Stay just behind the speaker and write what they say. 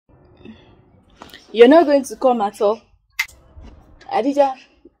You're not going to come at all? Adija,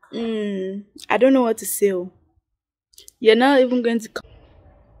 I don't know what to say. You're not even going to come.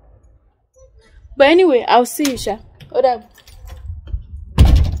 But anyway, I'll see you, Sha. Hold up.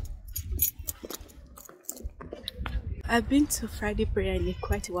 I've been to Friday prayer in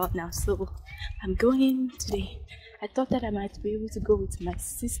quite a while now, so I'm going today. I thought that I might be able to go with my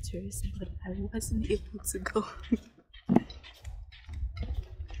sisters, but I wasn't able to go.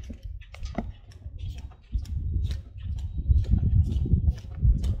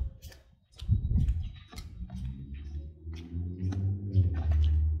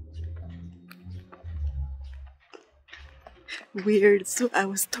 Weird. So I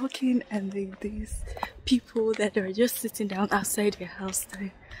was talking, and these people that are just sitting down outside their house,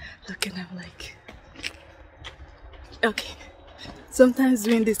 they're looking. I'm like, okay. Sometimes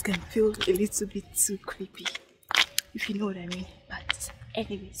doing this can feel a little bit too creepy, if you know what I mean. But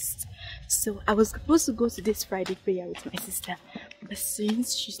anyways, so I was supposed to go to this Friday prayer with my sister, but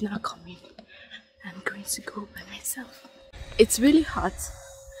since she's not coming, I'm going to go by myself. It's really hot.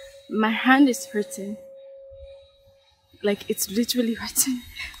 My hand is hurting. Like, it's literally hurting.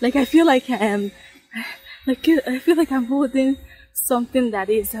 Like, I feel like I am, like, I feel like I'm holding something that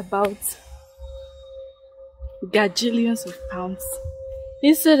is about gajillions of pounds,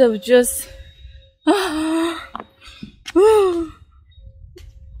 instead of just, yeah,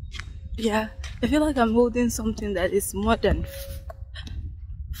 I feel like I'm holding something that is more than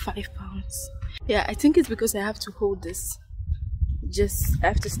 5 pounds. Yeah, I think it's because I have to hold this. I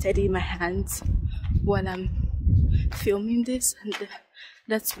have to steady my hands while I'm filming this, and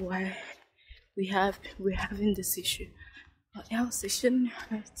that's why we're having this issue. Or else it shouldn't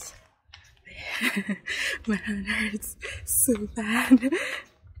hurt. My hand hurts so bad.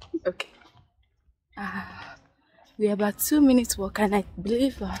 Okay. We're about 2 minutes walk, and I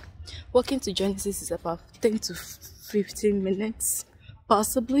believe walking to Genesis is about 10 to 15 minutes,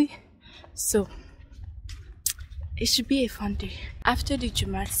 possibly. So it should be a fun day. After the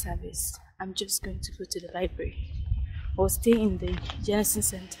Jumat service, I'm just going to go to the library or stay in the Genesis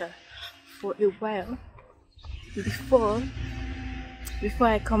Center for a while before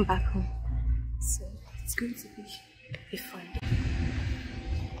I come back home. So it's going to be a fun day.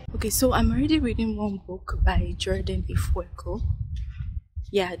 Okay, so I'm already reading one book by Jordan Ifueko.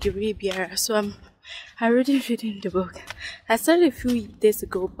 Yeah, the Rabiara. So I'm already reading the book. I started a few days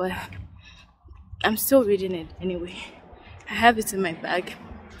ago, but I'm still reading it anyway. I have it in my bag.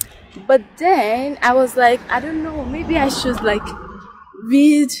 But then I was like, I don't know, maybe I should start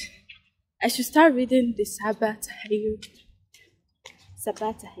reading the Sabbath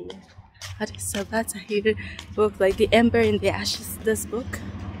book, like the Ember in the Ashes, this book.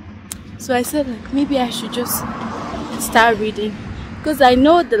 So I said, like, maybe I should just start reading, because I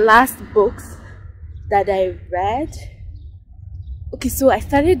know the last books that I read. Okay, so I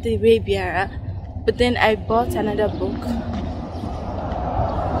started the Rabiara, but then I bought another book.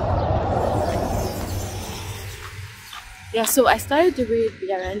 Yeah, so I started the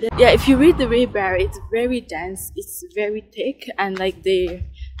Rabiara, and then, yeah, if you read the Rabiara, it's very dense, it's very thick, and like the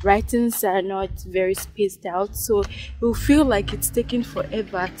writings are not very spaced out, so it will feel like it's taking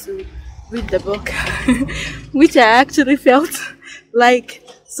forever to read the book, which I actually felt like.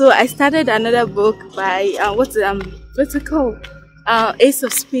 So I started another book by what's it called? Ace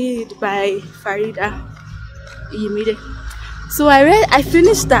of Spades by Farida Yemide. So I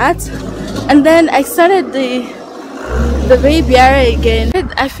finished that, and then I started the Rabiara again.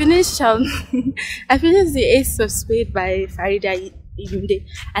 I finished the Ace of Spades by Farida Yemide,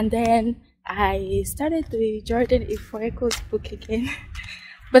 and then I started the Jordan Ifueko's book again.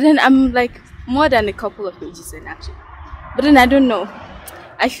 But then I'm like more than a couple of pages in actually. But then I don't know.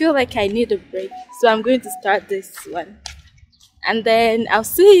 I feel like I need a break, so I'm going to start this one, and then I'll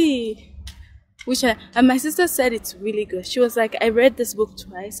see which one. And my sister said it's really good. She was like, I read this book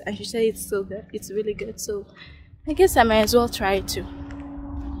twice, and she said it's so good. It's really good. So I guess I might as well try it too.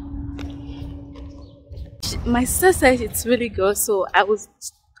 My sister said it's really good, so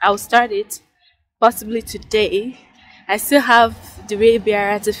I'll start it possibly today. I still have the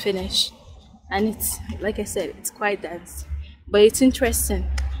Rabiara to finish, and it's, like I said, it's quite dense, but it's interesting.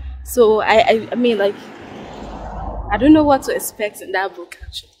 So I mean, like, I don't know what to expect in that book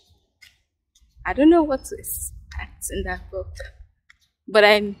actually. I don't know what to expect in that book, but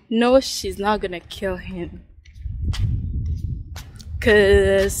I know she's not gonna kill him,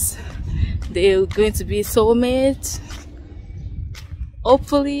 because they're going to be soulmates.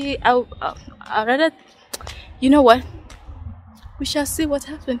 Hopefully, I'll rather, you know what? We shall see what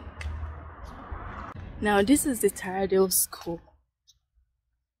happens. Now, this is the Taradale school.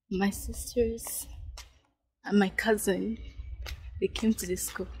 My sisters and my cousin, they came to the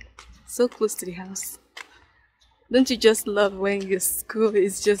school, so close to the house. Don't you just love when your school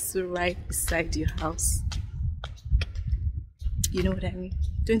is just right beside your house? You know what I mean?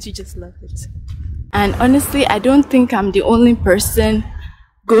 Don't you just love it? And honestly, I don't think I'm the only person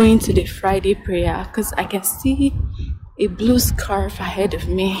going to the Friday prayer, because I can see a blue scarf ahead of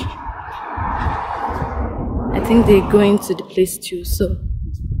me. I think they're going to the place too, so,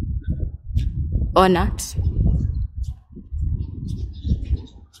 or not.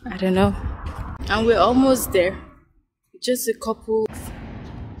 I don't know. And we're almost there. Just a couple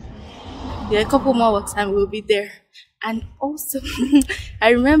more walks and we'll be there. And also I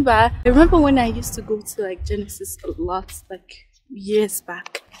remember when I used to go to like Genesis a lot, like years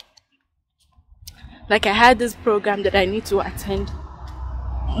back. Like I had this program that I need to attend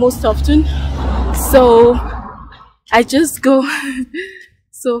most often, so I just go.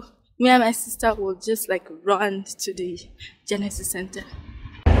 So me and my sister will just like run to the Genesis Center.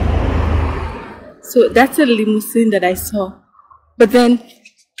 So that's a limousine that I saw, but then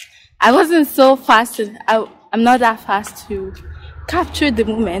I wasn't so fast. I'm not that fast to capture the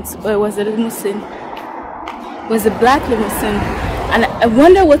moment, but it was a limousine. It was a black limousine, and I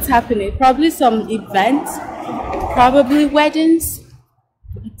wonder what's happening. Probably some event, probably weddings.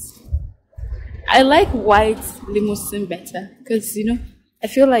 But I like white limousine better because, you know, I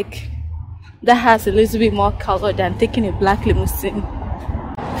feel like that has a little bit more color than taking a black limousine.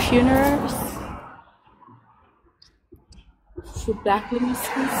 Funerals for black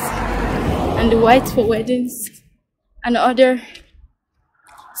limousines, and the white for weddings and other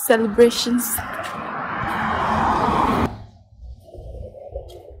celebrations.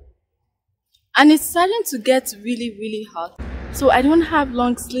 And it's starting to get really hot, so I don't have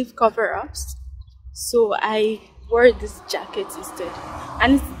long sleeve cover-ups, so I wore this jacket instead,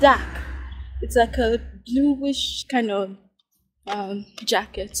 and it's dark. It's like a bluish kind of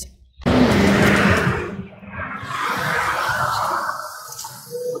jacket.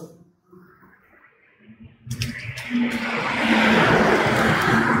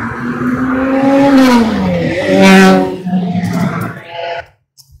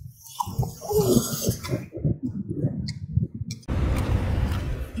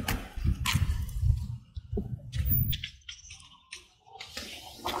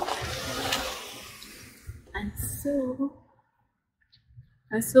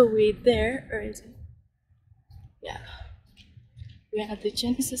 And so we're there already. Yeah, we're at the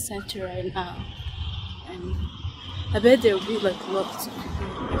Genesis Center right now, and I bet there will be like lots of people.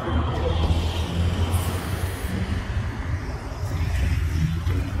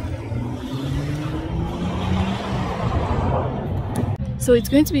 So it's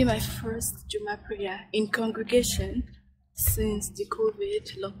going to be my first Juma prayer in congregation since the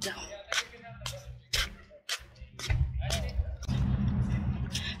COVID lockdown.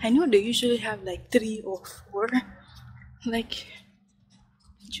 I know they usually have like 3 or 4 like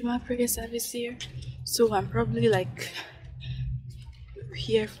Juma prayer service here, so I'm probably like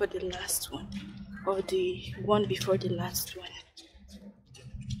here for the last one or the one before the last one.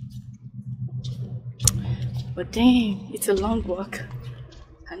 But dang, it's a long walk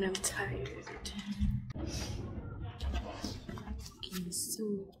and I'm tired. Okay,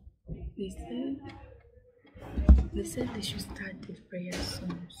 so they said they should start the prayer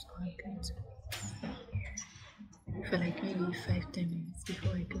soon, so I'm going to for like maybe 5-10 minutes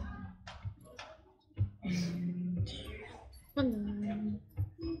before I go. And hello.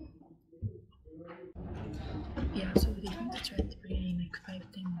 Yeah, so they're going to try the prayer in like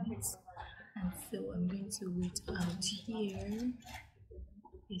 5-10 minutes, and so I'm going to wait out here.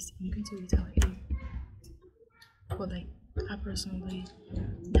 Yes, I'm going to wait out here for like approximately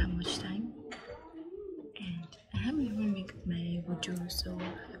that much time. And I haven't even made my wudu, so I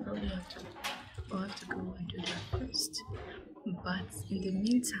probably have to go and do that first. But in the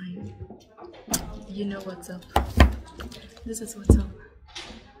meantime, you know what's up. This is what's up.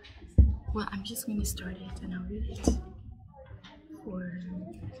 Well, I'm just going to start it and I'll read it.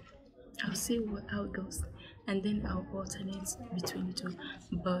 I'll see how it goes, and then I'll alternate between the two.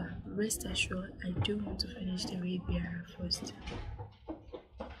 But rest assured, I do want to finish the read bearer first.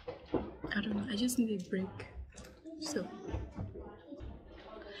 I don't know, I just need a break. So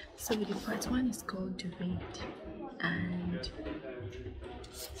the part 1 is called the read, and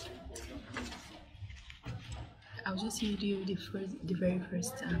I'll just read you the very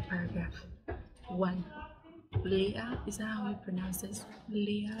first paragraph. 1. Leah, is that how you pronounce this?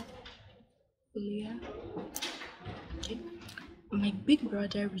 Leah. Okay. My big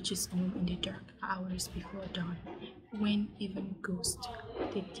brother reaches home in the dark hours before dawn, when even ghosts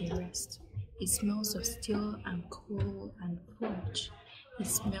take their rest. It smells of steel and coal and forge. It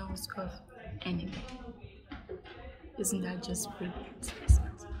smells of enemy. Isn't that just brilliant? It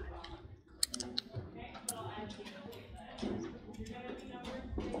smells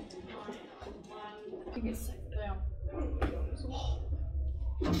I think it's down.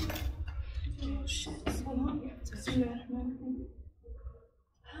 Oh shit. Hold on.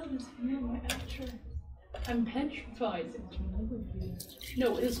 How does he know my address? I'm petrified.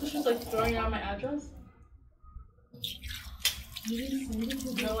 No, this was just like throwing out my address?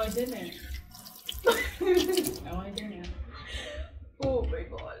 No, I didn't. No, I didn't. Oh my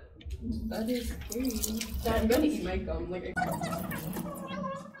god. That is scary. I'm gonna eat my gum. Like,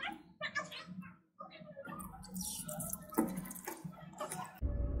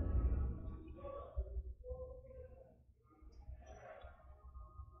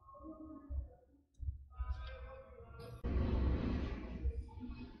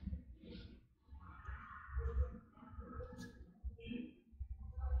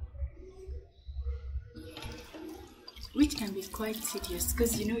 which can be quite tedious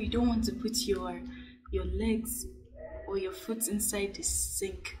because you don't want to put your legs or your foot inside the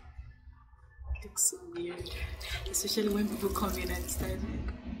sink. It looks so weird, especially when people come in and start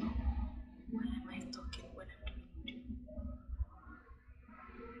like, why am I talking when I'm doing?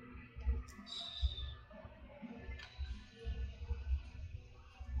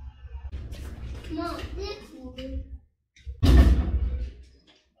 No, this movie.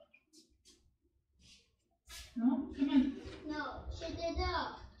 No, come on. No, shut it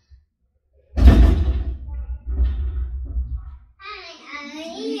up.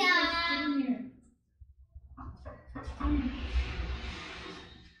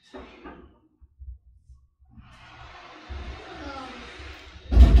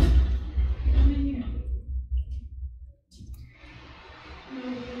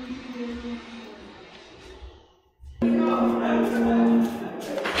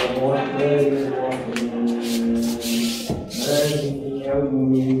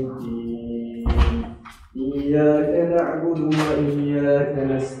 إياك نعبد وإياك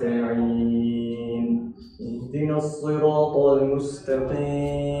نستعين اهدنا الصراط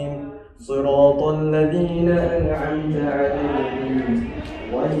المستقيم صراط الذين أنعمت عليهم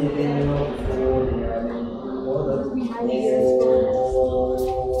غير المغضوب عليهم ولا الضالين.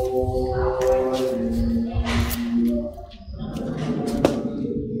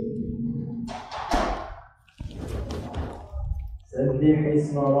 سبح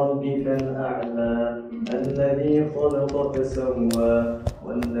اسم ربك الأعلى الذي خلق فسوى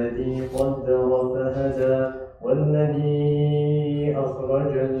والذي قدر فهدى والذي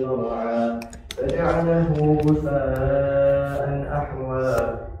أخرج المرعى فجعله غثاء أحوى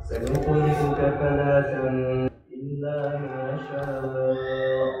سنقرئك فلا تنسى إلا ما شاء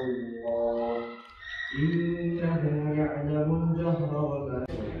الله إنه يعلم الجهر وما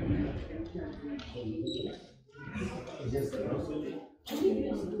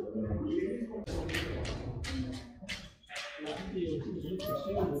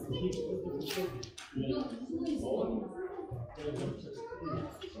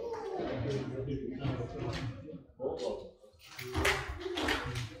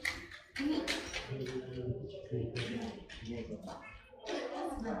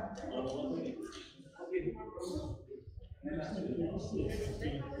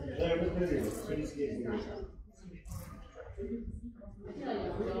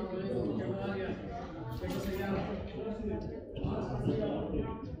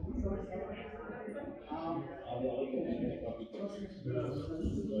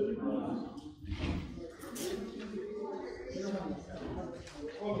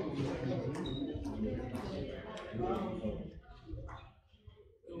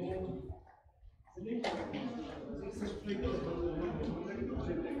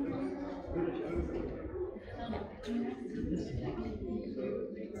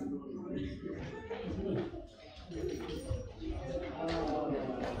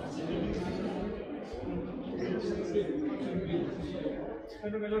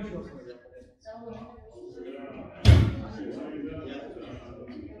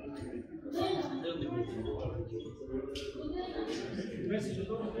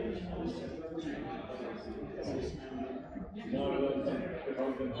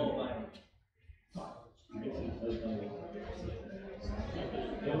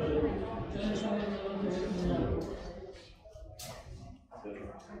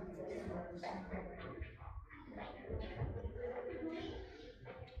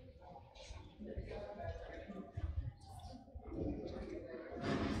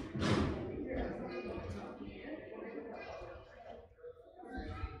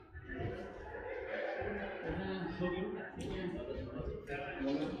Well,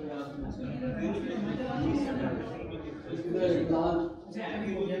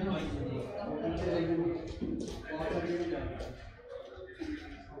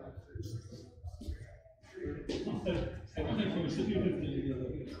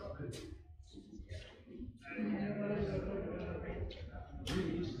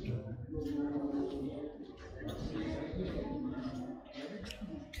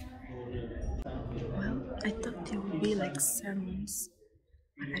 I thought there would be like sermons.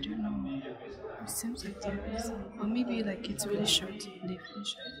 I don't know. It seems like there is. Or maybe like it's really short and they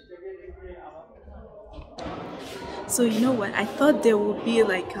finish it. So you know what? I thought there would be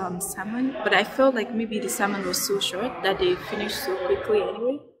like salmon, but I felt like maybe the salmon was so short that they finished so quickly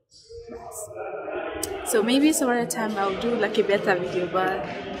anyway. So maybe some other time I'll do like a better video, but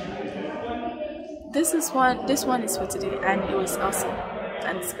this one is for today and it was awesome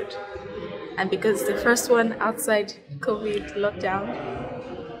and it's good. And because the first one outside COVID lockdown,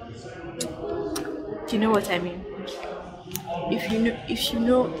 you know what I mean. If you know,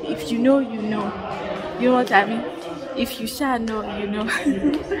 you know what I mean. If you shall know, you know.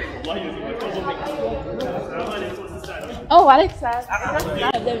 Oh, Alexa.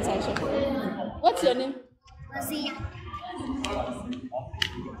 What's your name? Wazia.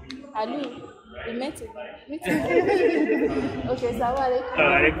 Ali. We met it. Okay, salam alaikum.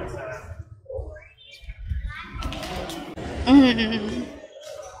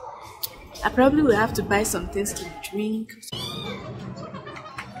 I probably will have to buy some things to drink.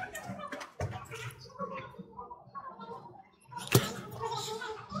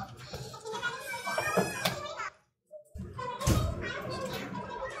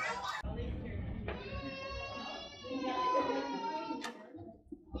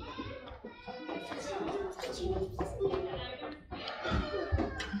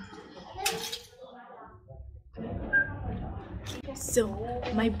 So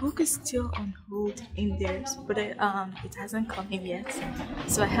my book is still on hold in there, but it hasn't come in yet,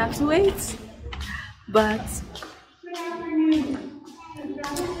 so I have to wait. But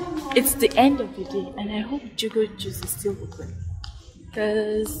it's the end of the day, and I hope Jugo Juice is still open,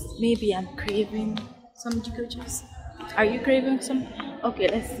 because maybe I'm craving some Jugo Juice. Are you craving some? Okay,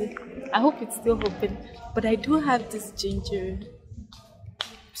 let's see. I hope it's still open. But I do have this ginger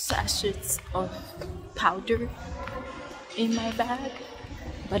sachets of powder in my bag,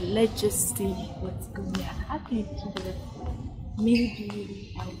 but let's just see what's going to happen here.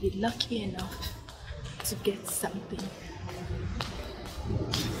 Maybe I'll be lucky enough to get something.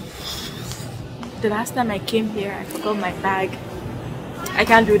 The last time I came here, I forgot my bag. I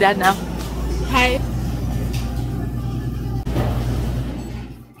can't do that now. Hi.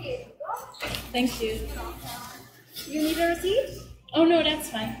 Thank you. You need a receipt? Oh no, that's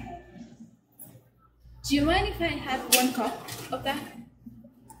fine. Do you mind if I have 1 cup of that?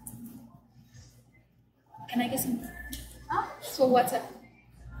 Can I get some? Huh? For water.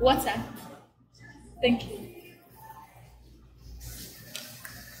 Water. Thank you.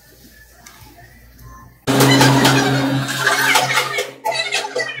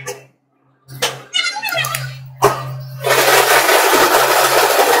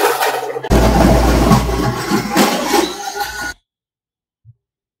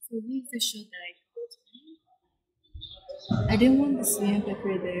 So leave the shot that I didn't want the cayenne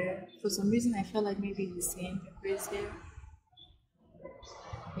pepper there. For some reason, I felt like maybe the cayenne pepper is there.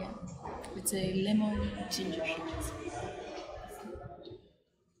 Yeah, it's a lemon ginger shot.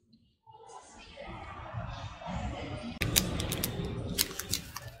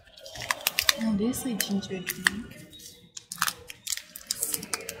 Now there's a ginger drink.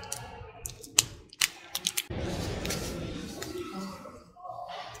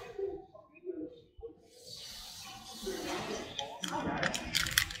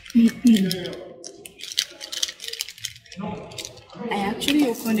 I actually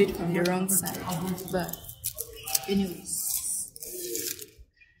opened it from the wrong side, but anyways.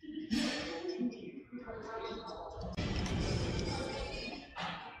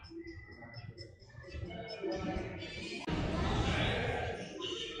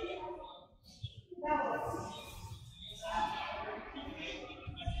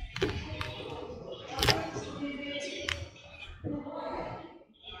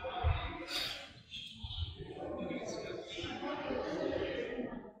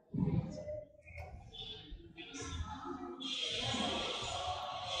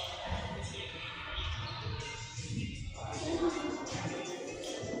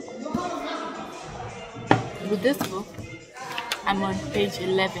 With this book, I'm on page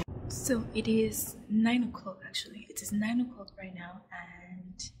 11. So it is 9 o'clock actually. It is 9 o'clock right now,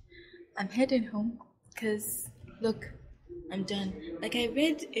 and I'm heading home because Look, I'm done. Like, I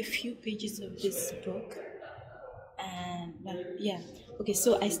read a few pages of this book, and yeah. Okay,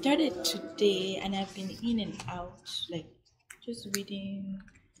 so I started today, and I've been in and out, like just reading.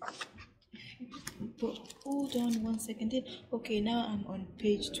 But hold on one second. Okay, now I'm on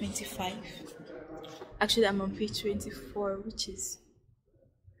page 25. Actually, I'm on page 24, which is,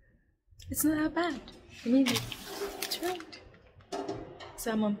 it's not that bad. I mean, it's right.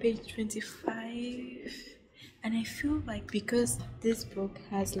 So I'm on page 25, and I feel like because this book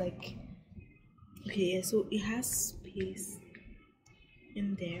has like, okay, yeah, so it has space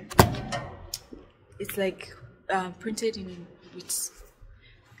in there. It's like printed in with,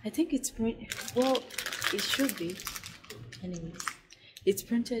 I think it's well, it should be. Anyways, it's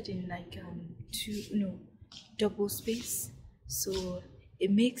printed in like double space, so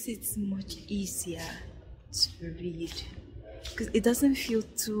it makes it much easier to read because it doesn't feel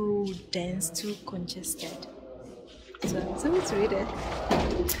too dense, too congested. So let's read it.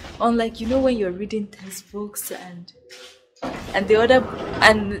 Unlike when you're reading textbooks and the other,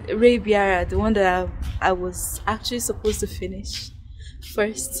 and Ray Biara, the one that I was actually supposed to finish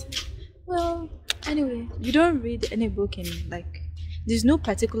first. Well, anyway, you don't read any book in like, there's no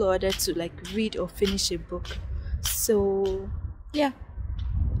particular order to like read or finish a book. So yeah,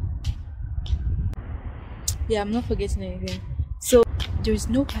 I'm not forgetting anything. So there's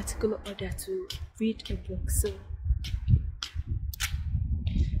no particular order to read a book. So,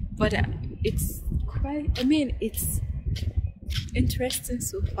 but it's quite, I mean, it's interesting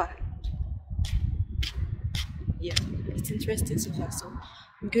so far. Yeah, it's interesting so far. So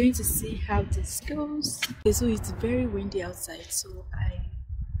I'm going to see how this goes. Okay, so it's very windy outside, so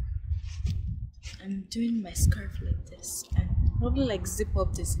I'm doing my scarf like this and probably like zip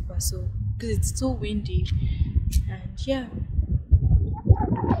up the zipper, so because it's so windy. And yeah,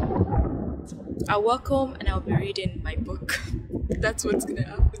 I'll walk home and I'll be reading my book. That's what's gonna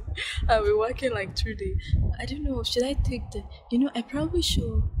happen. I'll be walking like through the, I don't know, should I take the, I probably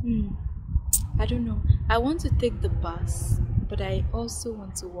should. I don't know. I want to take the bus, but I also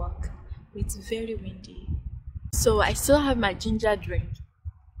want to walk. It's very windy. So I still have my ginger drink,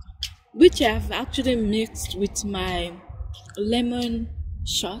 which I've actually mixed with my lemon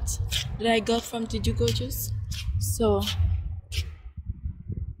shot that I got from Did You Go Juice. So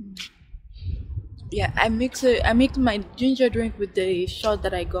yeah, I mixed my ginger drink with the shot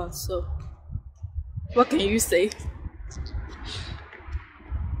that I got. So what can you say?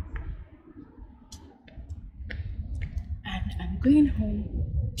 And I'm going home.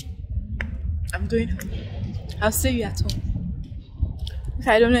 I'll see you at home if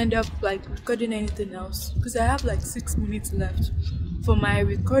I don't end up like recording anything else, because I have like 6 minutes left for my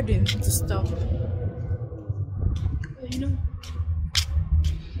recording to stop. But,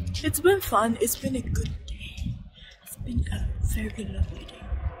 it's been fun. It's been a good day. It's been a very lovely day,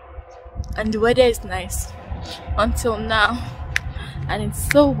 and the weather is nice until now. And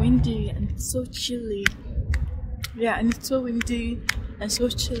it's so windy and it's so chilly. Yeah, and it's so windy and so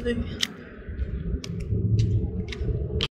chilly.